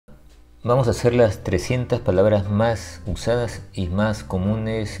Vamos a hacer las 300 palabras más usadas y más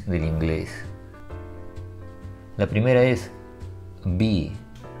comunes del inglés. La primera es be,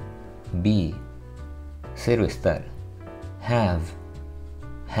 ser o estar. Have,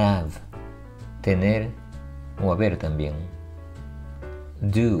 tener o haber también.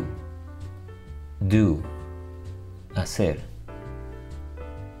 Do, hacer.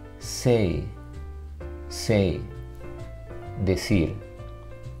 Say, decir.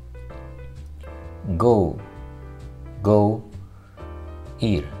 Go,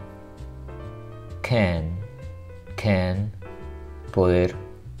 ir. Can, poder.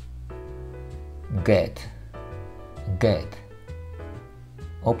 Get,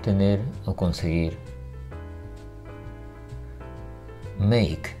 obtener o conseguir.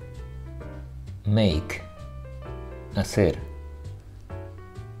 Make, hacer.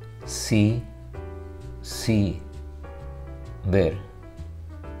 See, ver.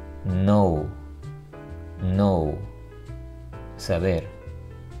 Know, saber.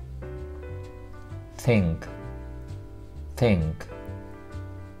 Think,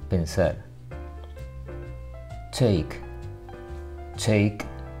 pensar. Take,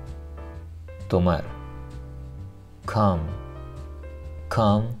 tomar. Come,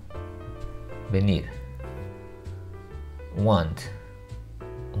 venir. Want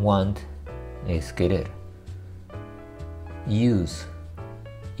es querer. Use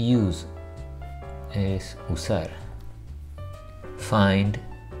es usar. Find,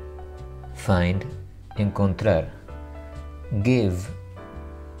 encontrar. Give,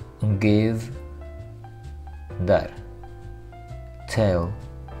 dar. Tell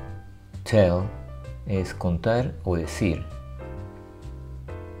es contar o decir.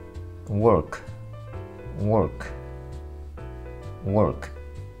 Work,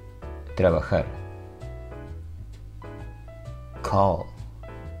 trabajar.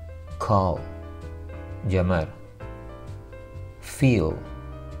 Call, llamar. Feel,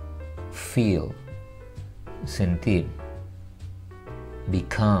 sentir.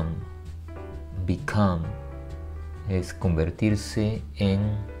 Become es convertirse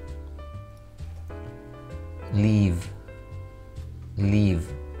en. Leave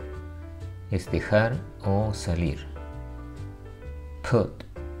es dejar o salir. Put,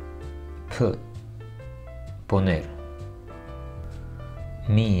 poner.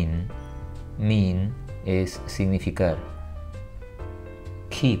 Mean es significar.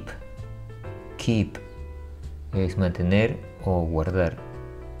 Keep es mantener o guardar.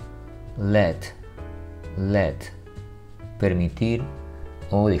 Let, permitir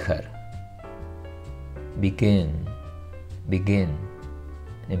o dejar. Begin,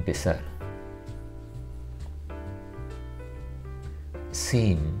 empezar.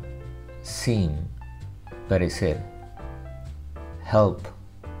 Seem, parecer. Help,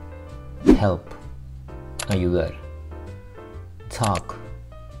 ayudar. Talk,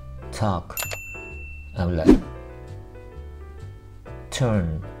 hablar.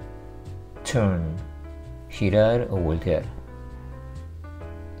 Turn, girar o voltear.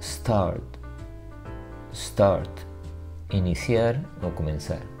 Start, iniciar o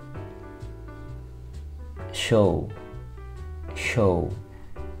comenzar. Show,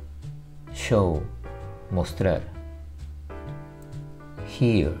 mostrar.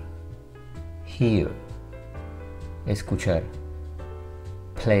 Hear, escuchar.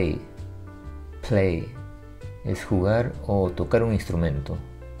 Play, es jugar o tocar un instrumento.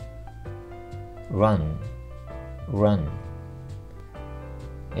 Run,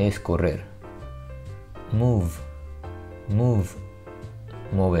 es correr. Move,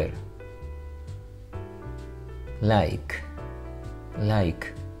 mover. Like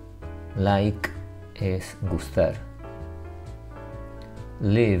es gustar.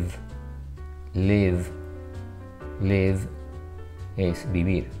 Live es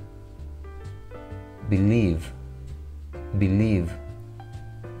vivir. Believe,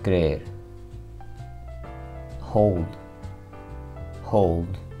 creer. Hold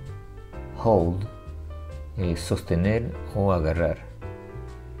es sostener o agarrar.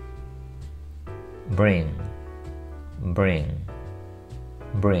 Bring,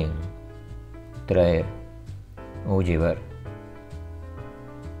 traer o llevar.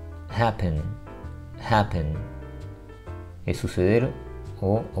 Happen es suceder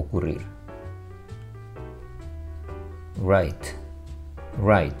o ocurrir. Write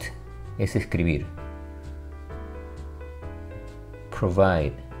es escribir.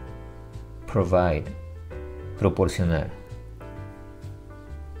 Provide, proporcionar.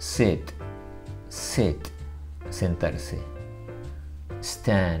 Sit, sentarse.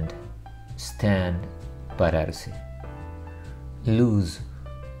 Stand, pararse. Lose,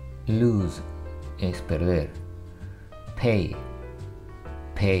 Lose es perder. Pay,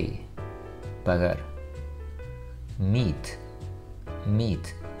 pay, pagar. Meet,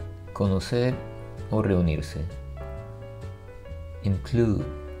 meet, conocer o reunirse. Include,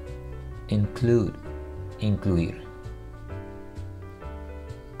 include, incluir.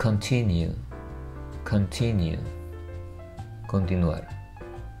 Continue, continue, continuar.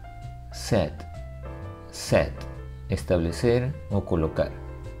 Set, set, establecer o colocar.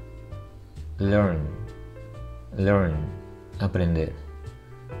 Learn, learn, aprender.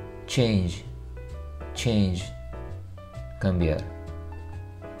 Change, change, cambiar.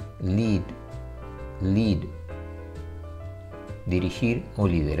 Lead, lead, dirigir o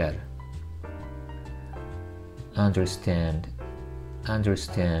liderar. Understand,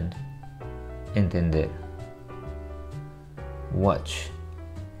 understand, entender. Watch,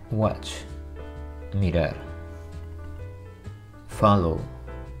 watch, mirar. Follow,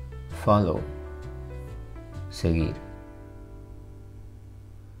 follow, seguir.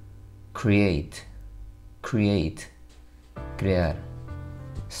 Create, create, crear.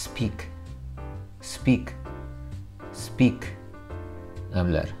 Speak, speak, speak,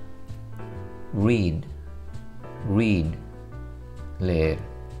 hablar. Read, read, leer.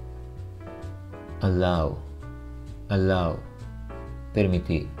 Allow, allow,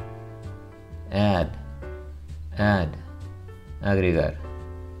 permitir. Add, add, agregar.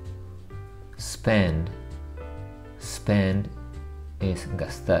 Spend, spend es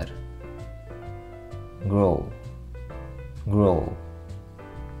gastar. Grow, grow,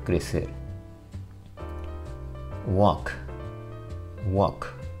 crecer. Walk,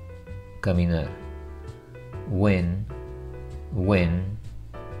 walk, caminar. Win, win,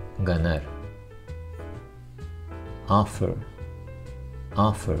 ganar. Offer,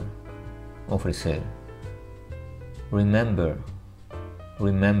 offer, ofrecer. Remember,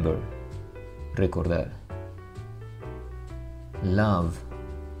 remember, recordar. Love,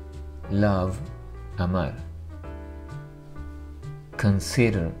 love, amar.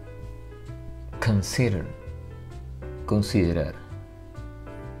 Consider, consider, considerar.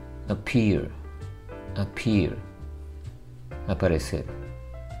 Appear, appear, aparecer.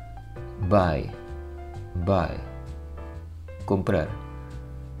 Buy, buy, comprar.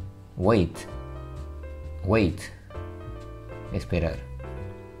 Wait, wait, esperar.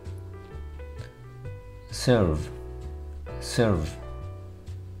 Serve, serve,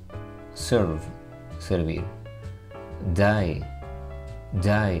 serve, servir. Die,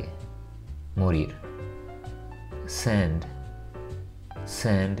 die, morir. Send,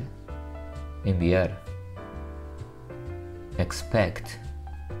 send, enviar. Expect,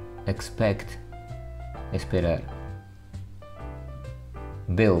 expect, esperar.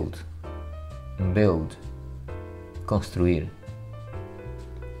 Build, build, construir.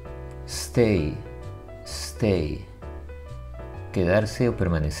 Stay, stay, quedarse o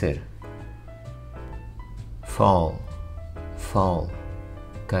permanecer. Fall, fall,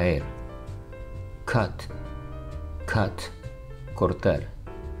 caer. Cut, cut, cortar.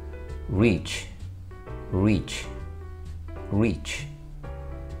 Reach, reach, reach,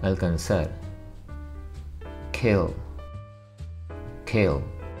 alcanzar. Kill, kill,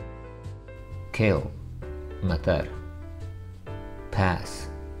 kill, matar. Pass,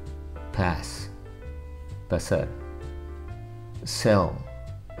 pass, pasar. Sell,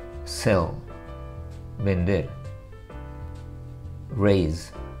 sell, vender.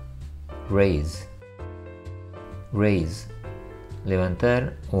 Raise, raise, raise,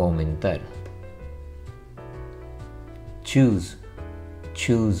 levantar o aumentar. Choose,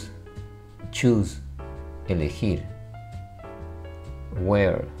 choose, choose, elegir.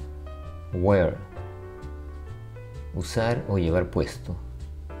 Wear, wear, usar o llevar puesto.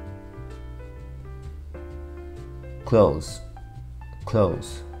 Close,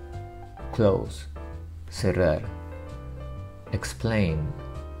 close, close, cerrar. Explain,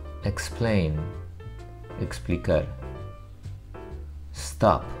 explain, explicar.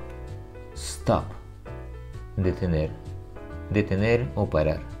 Stop, stop, detener, detener o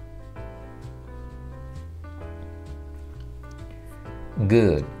parar.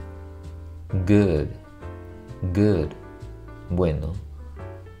 Good, good, good, bueno.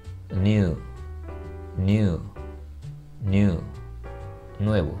 New, new, new,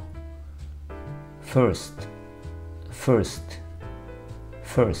 nuevo. First, first,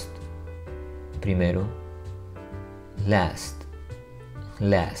 first, primero. Last,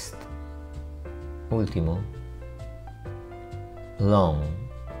 last, último. Long,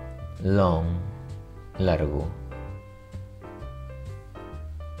 long, largo.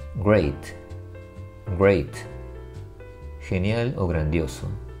 Great, great, genial o grandioso.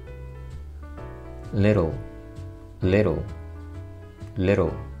 little, little,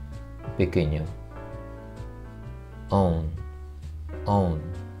 little, pequeño. Own, own,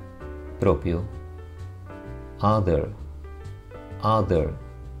 propio. Other, other,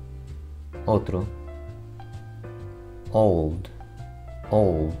 otro. Old,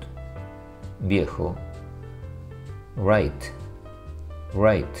 old, viejo. Right,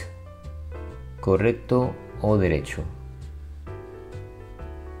 right, correcto o derecho.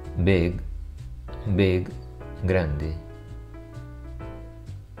 Big, big, grande.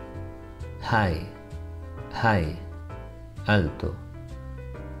 High, high, alto.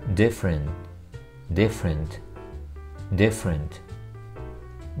 Different, different, different,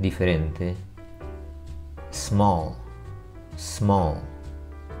 diferente. Small, small,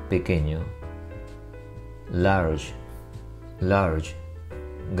 pequeño. Large, large,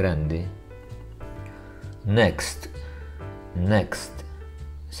 grande. Next, next,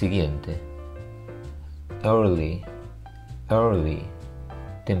 siguiente. Early, early,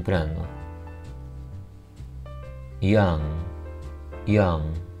 temprano. Young,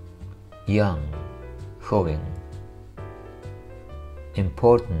 young, young, joven.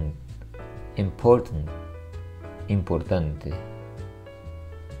 Important, important, importante.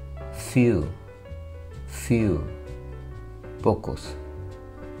 Few, few, pocos.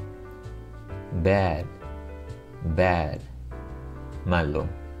 Bad, bad, malo.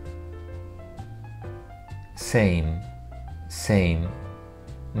 Same, same,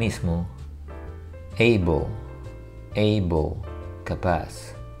 mismo. Able, able,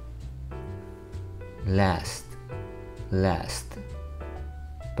 capaz. Last, last,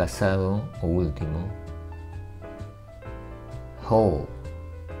 pasado o último. Whole,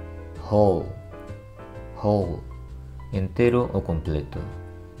 whole, whole, entero o completo.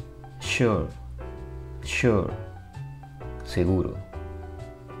 Sure, sure, seguro.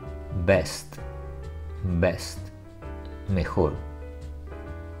 Best, best, mejor.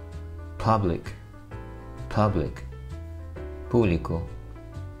 Public, public, público.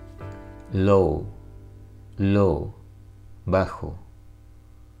 Low, low, bajo.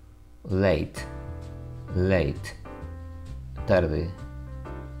 Late, late, tarde.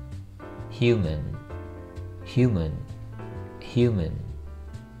 Human, human, human,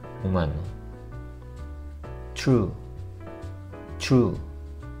 humano. True, true,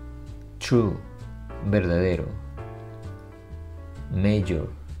 true, verdadero. Major,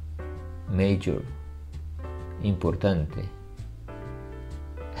 major, importante.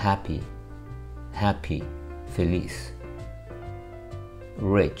 Happy, happy, feliz.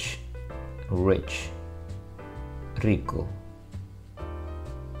 Rich, rich, rico.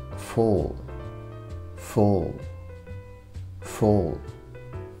 Full, full, full,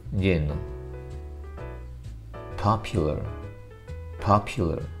 lleno. Popular,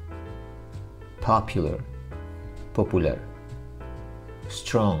 popular, popular, popular.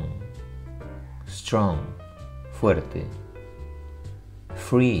 Strong, strong, fuerte.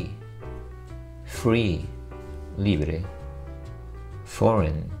 Free, free, libre.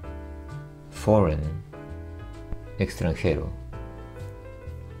 Foreign, foreign, extranjero.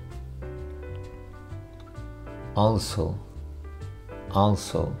 Also,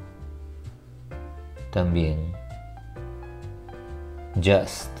 also, también.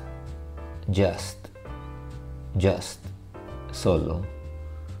 Just, just, just, solo.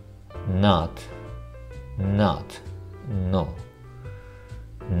 Not, not, no.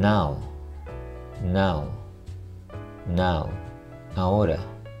 Now, now, now, ahora.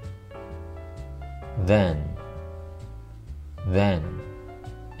 Then, then,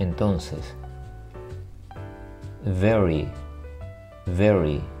 entonces. Very,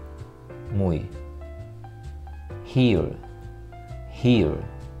 very, muy. Here, here,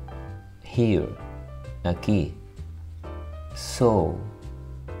 here, aquí. So,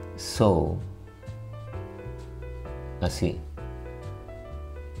 so, así.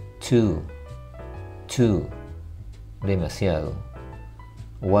 Too, too, demasiado.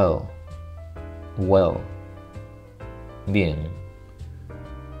 Well, well, bien.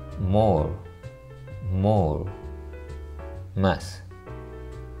 More, more, más.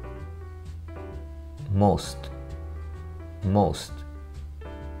 Most, most,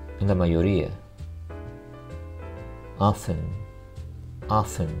 la mayoría. Often,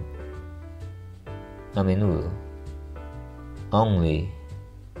 often, a menudo. Only,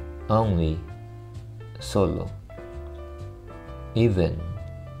 only, solo. Even,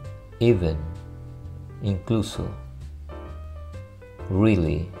 even, incluso.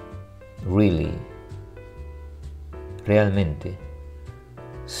 Really, really, realmente.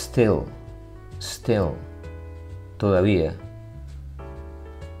 Still, still, todavía.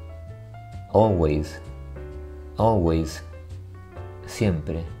 always, always,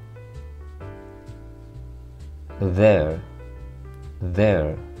 siempre. There,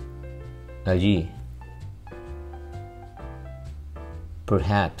 there, allí.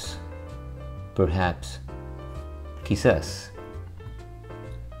 Perhaps, perhaps, quizás.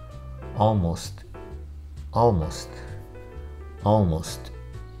 Almost, almost, almost,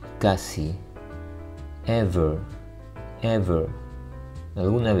 casi. Ever, ever,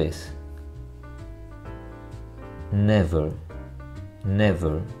 alguna vez. Never,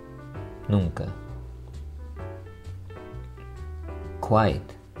 never, nunca.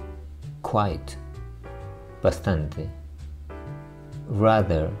 Quite, quite, bastante.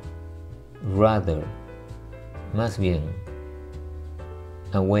 Rather, rather, más bien.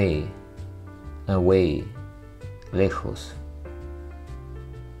 Away, away, lejos.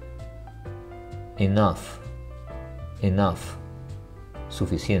 Enough, enough,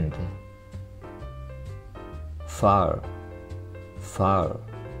 suficiente. Far, far,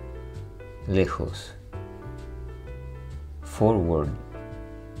 lejos. Forward,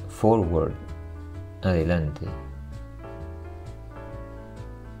 forward, adelante.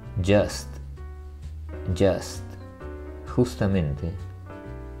 Just, just, justamente.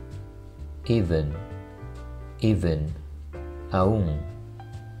 Even, even, aún.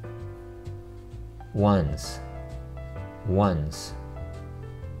 Once, once,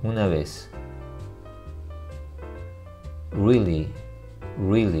 una vez. Really,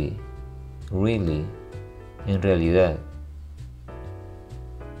 really, really, en realidad.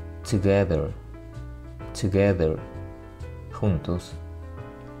 Together, together, juntos.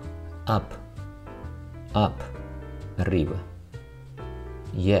 Up, up, arriba.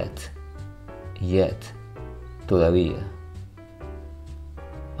 Yet, yet, todavía.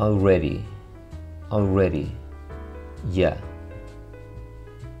 Already, already, ya.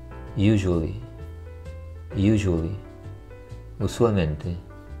 Usually, usually, usualmente.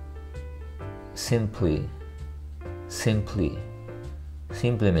 Simply, simply,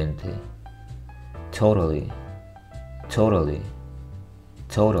 simplemente. Totally, totally,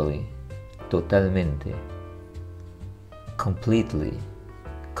 totally, totalmente. Completely,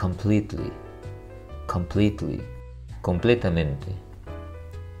 completely, completely, completamente.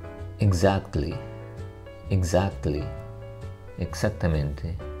 Exactly, exactly,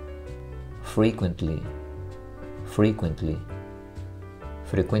 exactamente. Frequently, frequently,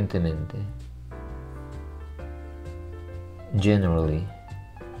 frecuentemente. Generally,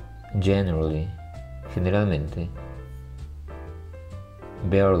 generally, generalmente.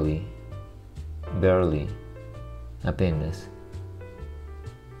 Barely, barely, apenas.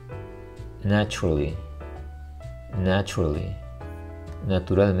 Naturally, naturally,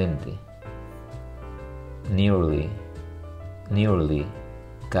 naturalmente. Nearly, nearly,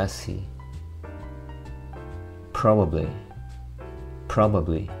 casi. Probably,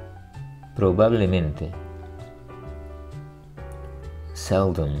 probably, probablemente.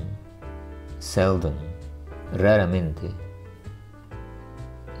 Seldom, seldom, raramente.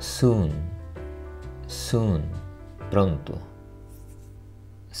 Soon, soon, pronto.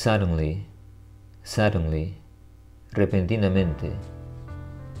 Suddenly, suddenly, repentinamente.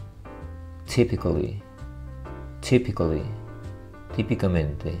 Typically, typically,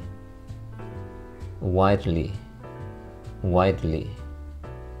 típicamente. Widely, widely,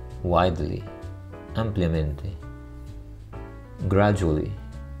 widely, ampliamente. Gradually,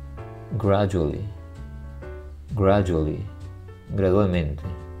 gradually, gradually, gradualmente.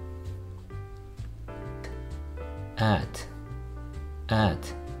 At,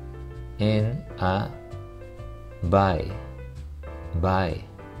 en, a, by,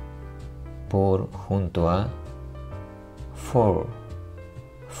 por, junto a. For,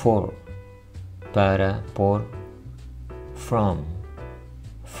 para, por. From,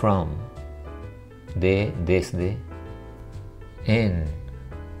 de, desde. En,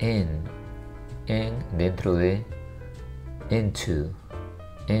 dentro de. Into,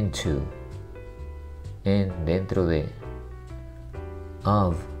 en, dentro de.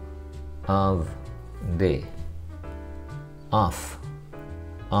 Of, de. Off,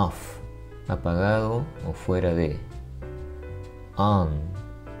 apagado o fuera de. On,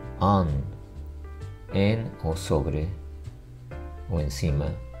 en o sobre o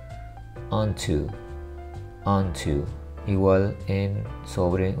encima. Onto, igual en,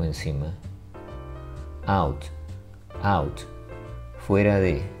 sobre o encima. Out, fuera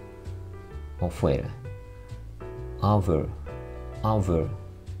de o fuera. Over,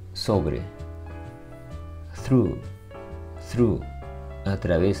 sobre. Through, a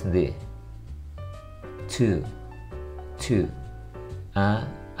través de. To, a,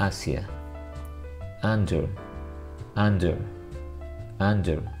 hacia. under, under,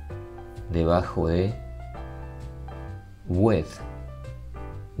 under, debajo de. With,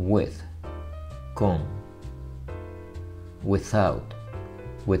 with, con. Without,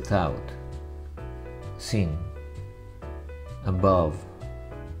 without, sin. Above,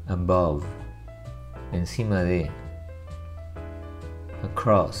 above, encima de.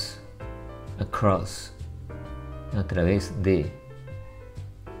 Across, across, a través de.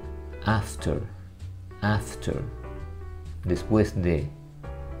 After, after, después de.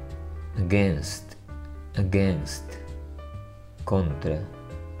 Against, against, contra.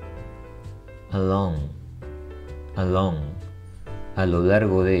 Along, along, a lo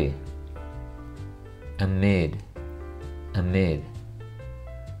largo de. Amid, amid,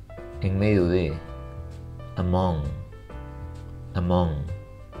 en medio de. Among, among,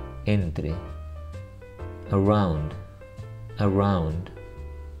 entre. Around, around,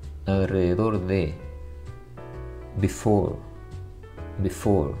 alrededor de. Before,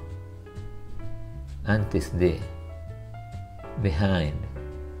 before, antes de. Behind,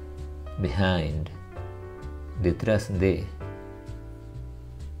 behind, detrás de.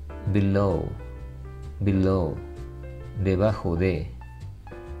 Below, below, debajo de.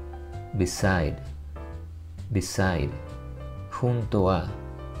 Beside, beside, junto a.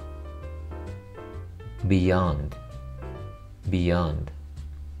 Beyond, beyond,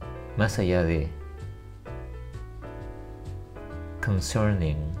 más allá de.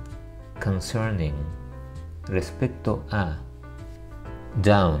 Concerning, concerning, respecto a.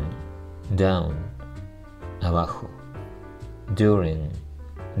 Down, down, abajo. During,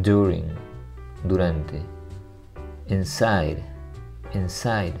 during, durante. Inside,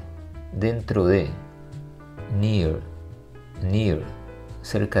 inside, dentro de. Near, near,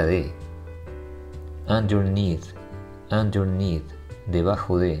 cerca de. Underneath, underneath,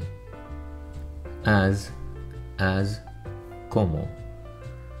 debajo de. As, como.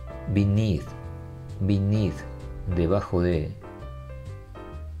 Beneath, beneath, debajo de.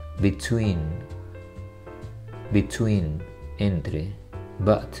 Between, between, entre.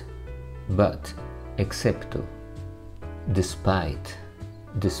 But, excepto. Despite,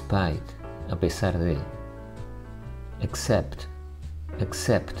 despite, a pesar de. Except,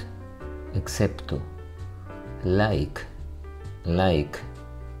 excepto. Like,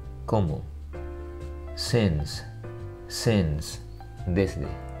 como. Since, desde.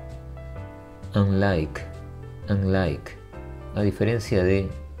 Unlike, a diferencia de.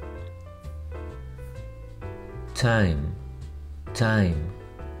 Time,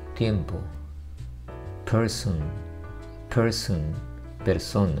 tiempo. Person,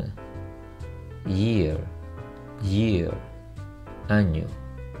 persona. Year, año.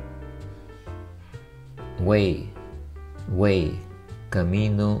 Way,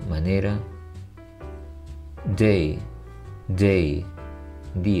 camino, manera. Day,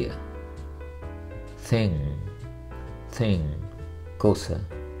 día. Thing, cosa.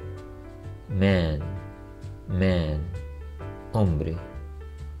 Man, hombre.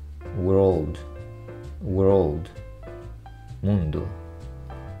 World, mundo.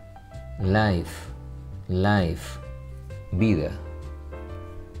 Life, vida.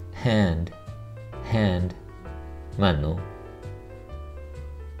 Hand, mano.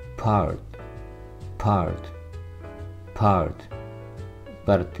 Part,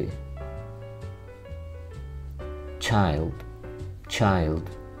 parte. Child,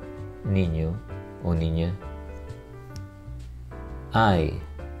 niño o niña. Eye,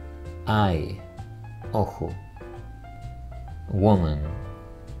 ojo. Woman,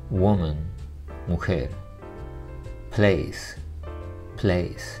 mujer. Place,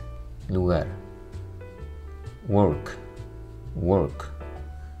 lugar. Work,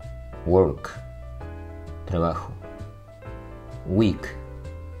 trabajo. Week,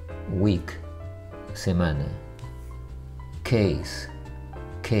 semana. Case,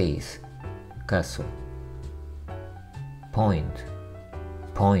 caso. Point,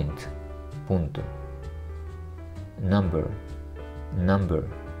 punto. Number,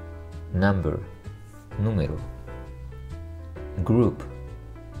 número. Group,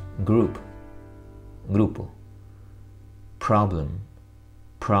 grupo. Problem,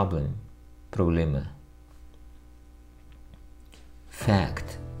 problema.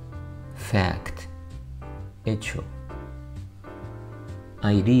 Fact, hecho.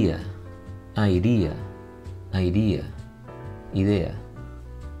 Idea, idea.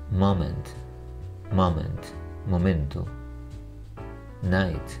 Moment, momento.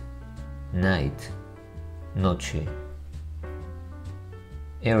 Night, noche.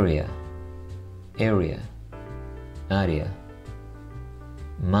 Area, área.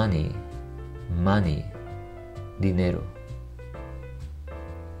 Money, money, dinero.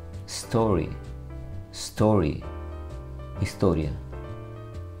 Story, story, historia.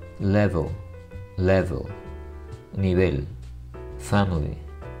 Level, level, nivel. Family,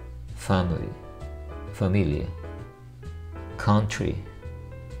 family, familia. Country,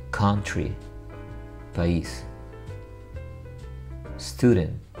 country, país.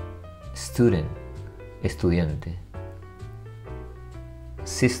 Student, student, estudiante.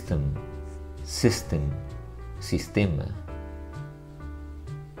 System, system, sistema.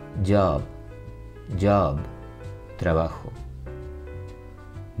 Job, job, trabajo.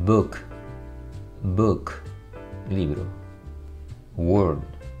 Book, book, libro. Word,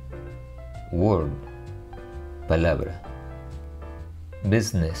 word, palabra.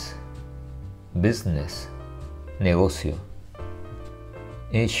 Business, business, negocio.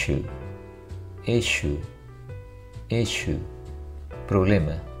 Issue, issue, issue,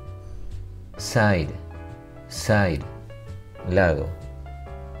 problema. Side, side, lado.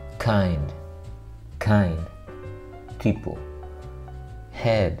 Kind, kind, tipo.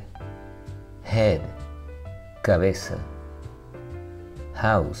 Head, head, cabeza.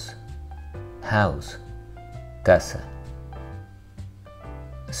 House, house, casa.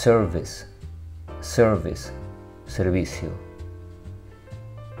 Service, service, servicio.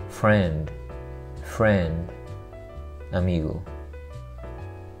 Friend, friend, amigo.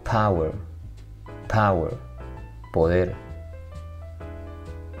 Power, power, poder.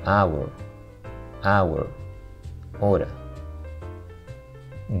 Hour, hour, hora.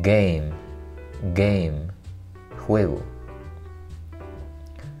 Game, game, juego.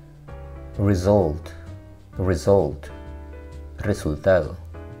 Result, result, resultado.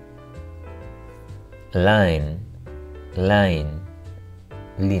 Line, line,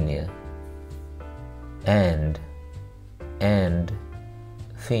 línea. And,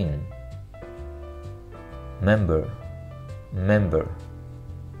 fin. Member, member,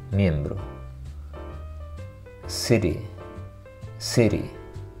 miembro. City, city,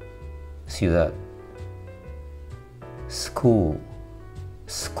 ciudad. School,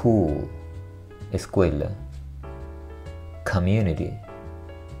 school, escuela. Community,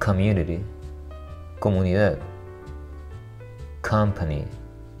 community, comunidad. Company,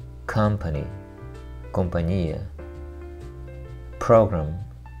 company, compañía. Program,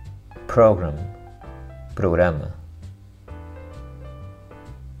 program, programa.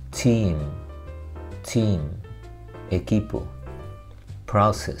 Team, team, equipo.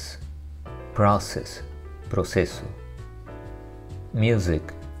 Process, process, proceso.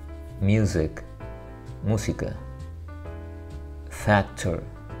 Music, music, música. Factor,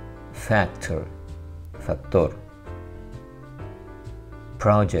 factor, factor.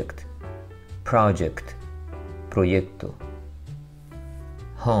 Project, project, proyecto.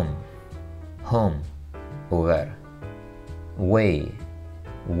 Home, home, hogar. Way,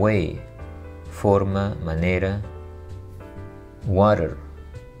 way, forma, manera. Water,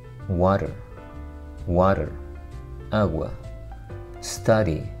 water, water, agua.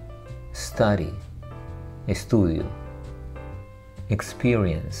 Study, study, estudio.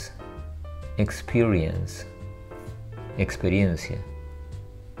 Experience, experience, experiencia.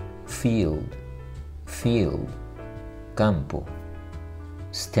 Field, field, campo.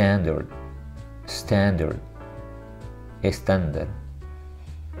 Standard, standard, estándar.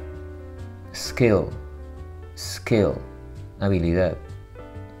 Skill, skill, habilidad.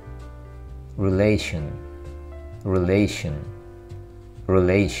 Relation, relation,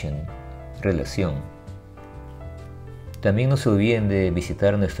 relation, relación. También no se olviden de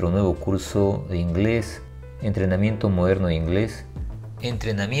visitar nuestro nuevo curso de inglés, Entrenamiento Moderno de Inglés.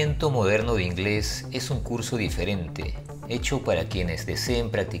 Entrenamiento Moderno de Inglés es un curso diferente, hecho para quienes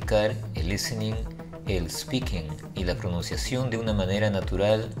deseen practicar el listening, el speaking y la pronunciación de una manera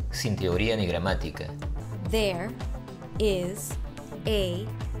natural, sin teoría ni gramática. There is a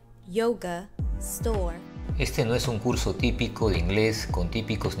yoga store. Este no es un curso típico de inglés con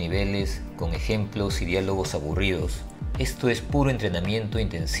típicos niveles, con ejemplos y diálogos aburridos. Esto es puro entrenamiento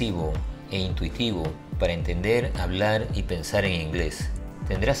intensivo e intuitivo para entender, hablar y pensar en inglés.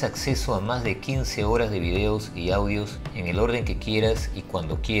 Tendrás acceso a más de 15 horas de videos y audios en el orden que quieras y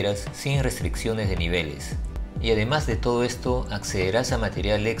cuando quieras, sin restricciones de niveles. Y además de todo esto, accederás a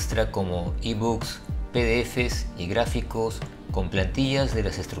material extra como ebooks, PDFs y gráficos con plantillas de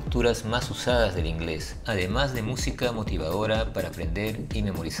las estructuras más usadas del inglés, además de música motivadora para aprender y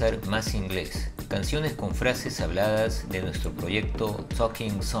memorizar más inglés. Canciones con frases habladas de nuestro proyecto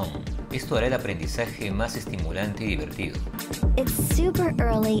Talking Song. Esto hará el aprendizaje más estimulante y divertido. It's super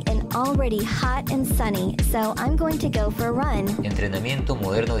early and already hot and sunny, so I'm going to go for a run. Entrenamiento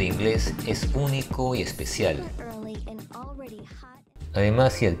Moderno de Inglés es único y especial.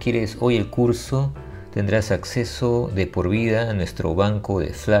 Además, si adquieres hoy el curso, tendrás acceso de por vida a nuestro banco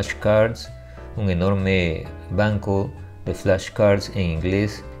de flashcards, un enorme banco de flashcards en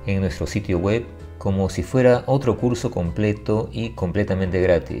inglés en nuestro sitio web, como si fuera otro curso completo y completamente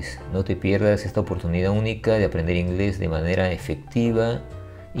gratis. No te pierdas esta oportunidad única de aprender inglés de manera efectiva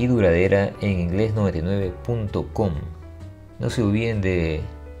y duradera en inglés99.com. No se olviden de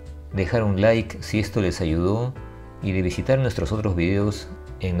dejar un like si esto les ayudó y de visitar nuestros otros videos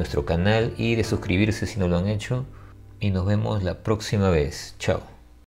en nuestro canal y de suscribirse si no lo han hecho. Y nos vemos la próxima vez. Chao.